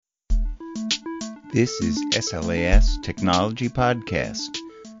This is SLAS Technology Podcast.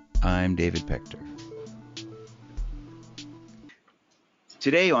 I'm David Pector.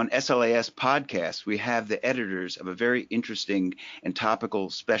 Today on SLAS Podcast, we have the editors of a very interesting and topical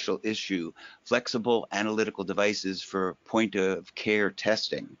special issue, Flexible Analytical Devices for Point-of-Care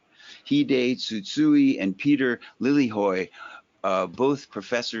Testing. Hide Tsutsui and Peter Liljehoij, both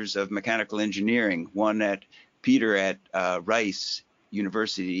professors of mechanical engineering, Peter at Rice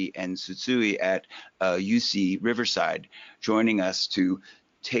University and Tsutsui at UC Riverside, joining us to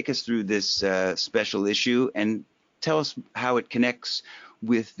take us through this special issue and tell us how it connects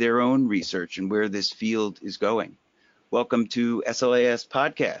with their own research and where this field is going. Welcome to SLAS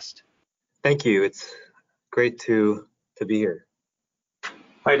Podcast. Thank you. It's great to be here.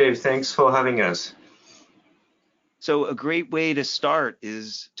 Hi, Dave. Thanks for having us. So a great way to start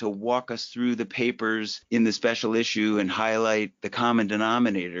is to walk us through the papers in the special issue and highlight the common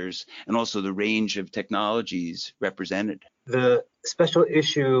denominators and also the range of technologies represented. The special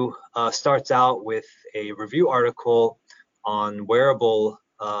issue starts out with a review article on wearable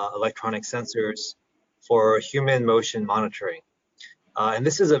electronic sensors for human motion monitoring. And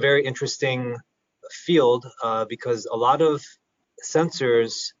this is a very interesting field because a lot of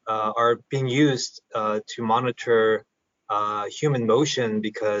sensors are being used to monitor human motion,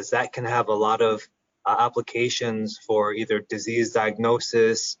 because that can have a lot of applications for either disease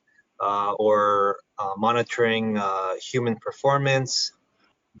diagnosis or monitoring human performance.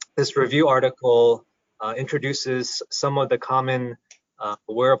 This review article introduces some of the common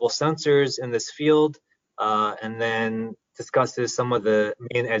wearable sensors in this field and then discusses some of the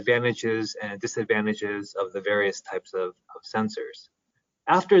main advantages and disadvantages of the various types of sensors.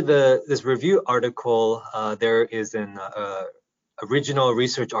 After this review article, there is an original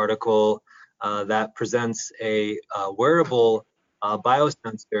research article that presents a wearable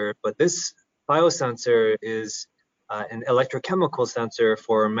biosensor, but this biosensor is an electrochemical sensor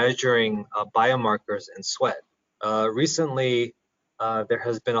for measuring biomarkers in sweat. Recently, there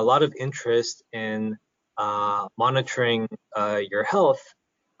has been a lot of interest in monitoring your health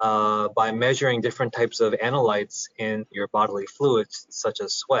by measuring different types of analytes in your bodily fluids, such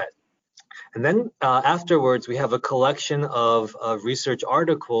as sweat. And then afterwards, we have a collection of research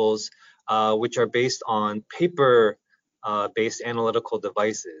articles which are based on paper-based analytical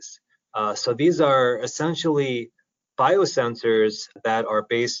devices. So these are essentially biosensors that are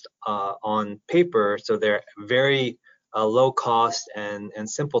based on paper, so they're very low cost and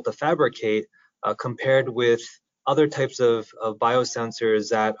simple to fabricate compared with other types of biosensors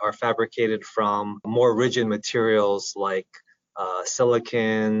that are fabricated from more rigid materials like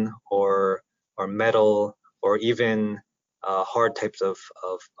silicon or metal or even hard types of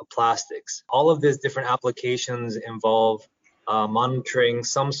plastics. All of these different applications involve monitoring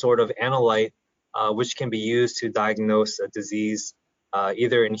some sort of analyte which can be used to diagnose a disease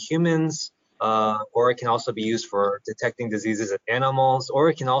either in humans, or it can also be used for detecting diseases in animals, or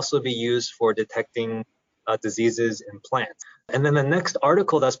it can also be used for detecting diseases in plants. And then the next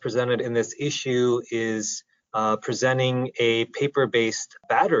article that's presented in this issue is presenting a paper-based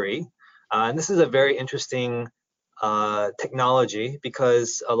battery. And this is a very interesting technology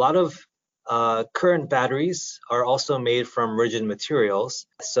because a lot of current batteries are also made from rigid materials.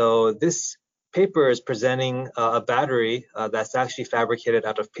 So this paper is presenting a battery that's actually fabricated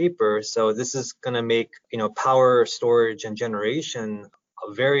out of paper. So this is going to make power storage and generation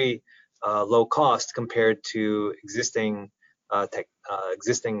a very low cost compared to existing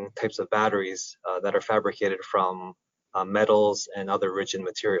types of batteries that are fabricated from metals and other rigid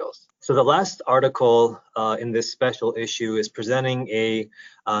materials. So the last article in this special issue is presenting a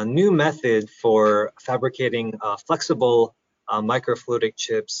new method for fabricating flexible microfluidic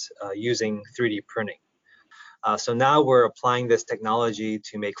chips using 3D printing. So now we're applying this technology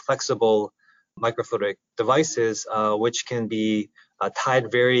to make flexible microfluidic devices, which can be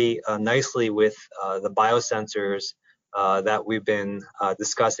tied very nicely with the biosensors that we've been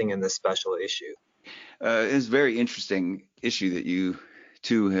discussing in this special issue. It's a very interesting issue that you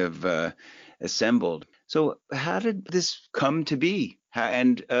two have assembled. So how did this come to be? How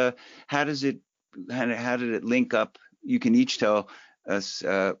did it link up? You can each tell us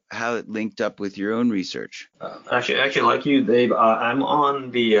how it linked up with your own research. Actually, like you, Dave, I'm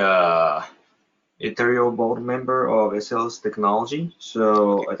on the editorial board member of SLAS Technology.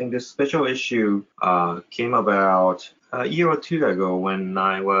 So I think this special issue came about a year or two ago when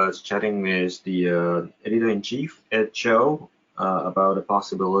I was chatting with the editor-in-chief, Ed Cho, about the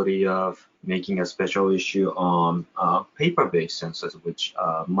possibility of making a special issue on paper-based sensors, which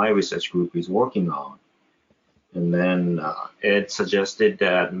my research group is working on. And then Ed suggested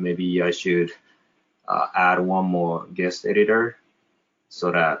that maybe I should add one more guest editor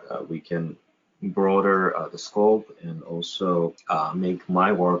so that we can broader the scope and also make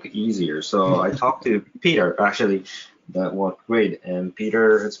my work easier. So I talked to Peter, actually, that worked great. And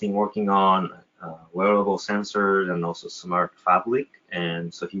Peter has been working on wearable sensors and also smart fabric.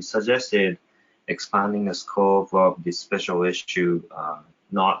 And so he suggested expanding the scope of this special issue,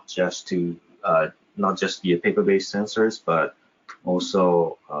 not just be a paper-based sensors, but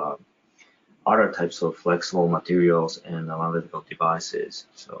also other types of flexible materials and analytical devices.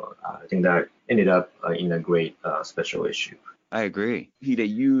 So I think that ended up in a great special issue. I agree. Hida,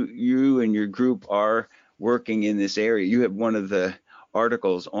 you and your group are working in this area. You have one of the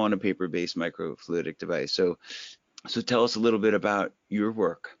articles on a paper-based microfluidic device. So tell us a little bit about your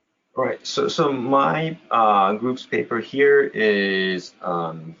work. Right. So my group's paper here is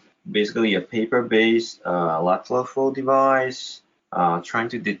basically a paper-based lateral flow device trying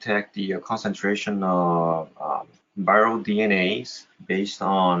to detect the concentration of viral DNAs based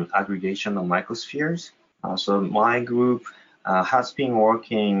on aggregation of microspheres. So my group has been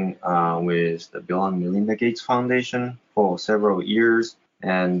working with the Bill and Melinda Gates Foundation for several years,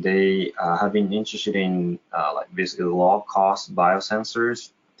 and they have been interested in like basically low-cost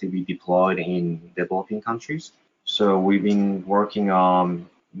biosensors to be deployed in developing countries. So we've been working on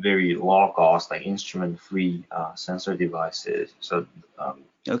very low cost, like instrument-free sensor devices. So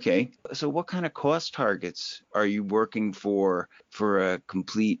okay. So what kind of cost targets are you working for a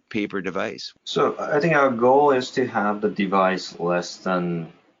complete paper device? So I think our goal is to have the device less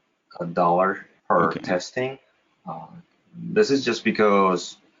than $1 per testing. This is just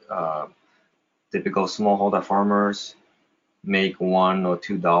because typical smallholder farmers make $1 or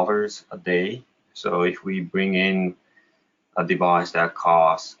 $2 a day. So if we bring in a device that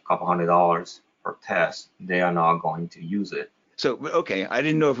costs a couple $100 per test, they are not going to use it. So, okay, I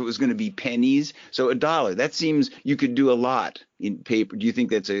didn't know if it was going to be pennies. So $1, that seems you could do a lot in paper. Do you think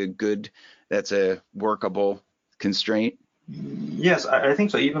that's a workable constraint? Yes, I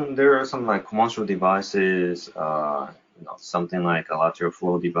think so. Even there are some like commercial devices, something like a lateral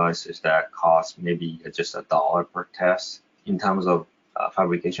flow devices that cost maybe just $1 per test in terms of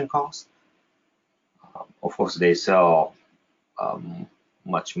fabrication cost. Of course, they sell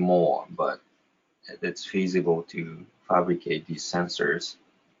much more, but it's feasible to fabricate these sensors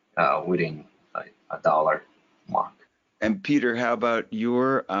within like $1 mark. And Peter, how about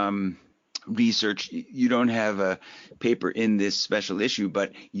your research? You don't have a paper in this special issue,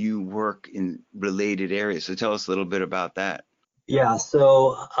 but you work in related areas. So tell us a little bit about that. Yeah,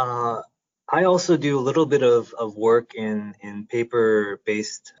 so I also do a little bit of work in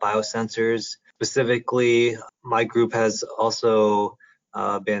paper-based biosensors. Specifically, my group has also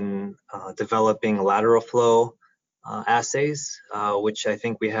been developing lateral flow assays, which I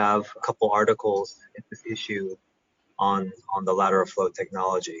think we have a couple articles in this issue on the lateral flow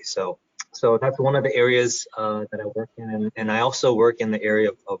technology. So that's one of the areas that I work in, and I also work in the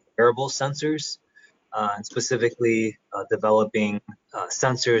area of wearable sensors. And specifically developing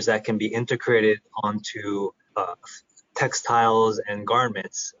sensors that can be integrated onto textiles and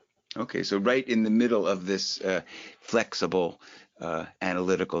garments. Okay, so right in the middle of this flexible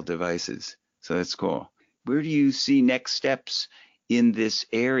analytical devices. So that's cool. Where do you see next steps in this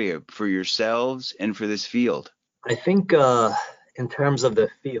area for yourselves and for this field? I think in terms of the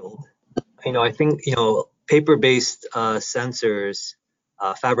field, I think, paper-based sensors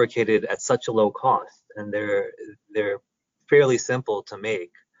fabricated at such a low cost, and they're fairly simple to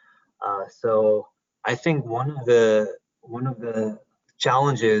make. So I think one of the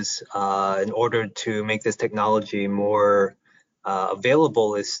challenges in order to make this technology more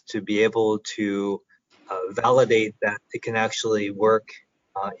available is to be able to validate that it can actually work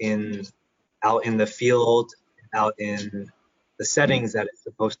out in the field, out in the settings that it's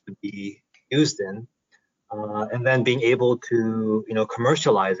supposed to be used in. And then being able to,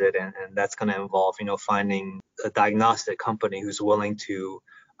 commercialize it, and that's going to involve, finding a diagnostic company who's willing to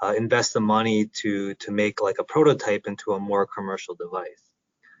invest the money to make like a prototype into a more commercial device.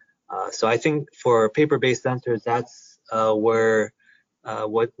 So I think for paper-based sensors, that's where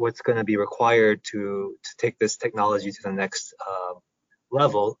what's going to be required to take this technology to the next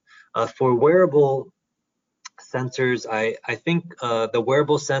level. For wearable sensors, I think the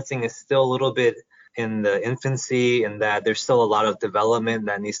wearable sensing is still a little bit in the infancy, and that there's still a lot of development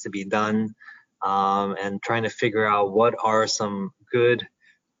that needs to be done, and trying to figure out what are some good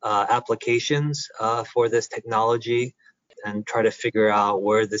applications for this technology, and try to figure out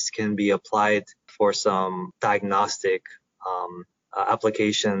where this can be applied for some diagnostic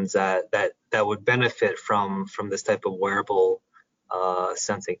applications that would benefit from this type of wearable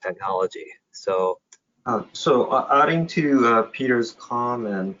sensing technology. So Adding to Peter's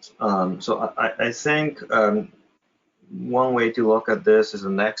comment, I think one way to look at this is the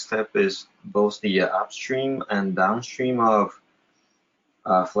next step is both the upstream and downstream of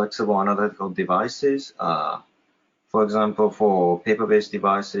flexible analytical devices. For example, for paper-based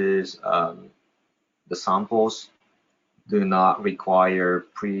devices, the samples do not require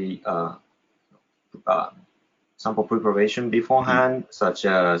uh, sample preparation Mhm. beforehand, such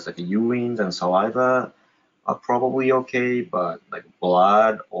as like urines and saliva are probably okay, but like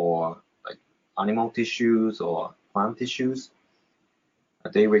blood or like animal tissues or plant tissues,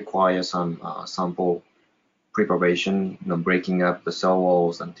 they require some sample preparation, breaking up the cell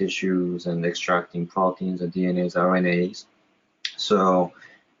walls and tissues and extracting proteins and DNAs, RNAs. So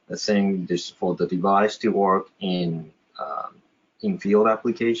I think this for the device to work in field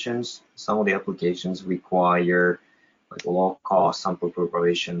applications, some of the applications require like low-cost sample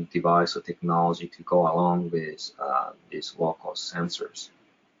preparation device or technology to go along with these low-cost sensors.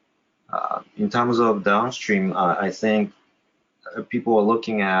 In terms of downstream, I think people are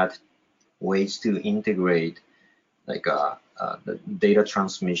looking at ways to integrate like the data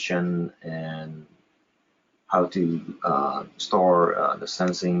transmission and how to store the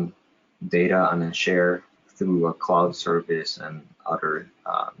sensing data and then share through a cloud service and other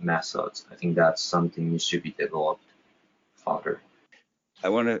methods. I think that's something that should be developed further. I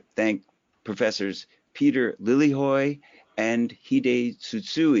want to thank Professors Peter Liljehoy and Hide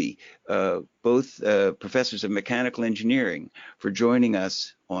Tsutsui, both professors of mechanical engineering, for joining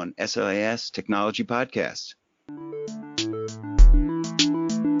us on SLAS Technology Podcast.